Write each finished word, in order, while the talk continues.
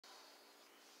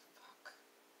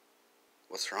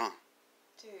What's wrong?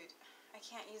 Dude, I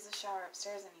can't use the shower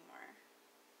upstairs anymore.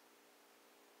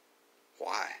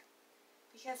 Why?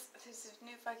 Because there's a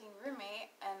new fucking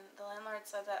roommate, and the landlord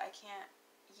said that I can't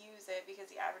use it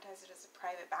because he advertised it as a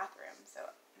private bathroom, so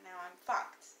now I'm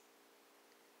fucked.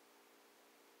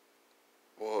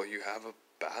 Well, you have a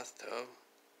bathtub.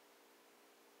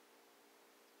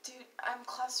 Dude, I'm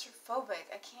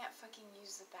claustrophobic. I can't fucking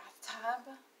use the bathtub.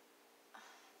 Oh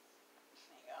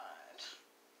my god.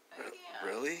 I can't.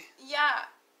 Really? Yeah.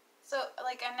 So,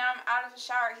 like, and now I'm out of a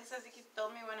shower. He says he could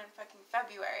build me one in fucking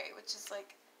February, which is,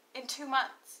 like, in 2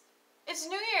 months. It's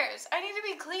New Year's. I need to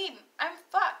be clean. I'm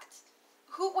fucked.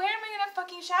 Where am I gonna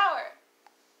fucking shower?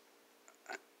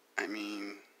 I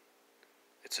mean,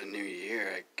 it's a new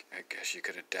year. I guess you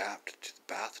could adapt to the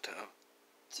bathtub.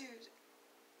 Dude,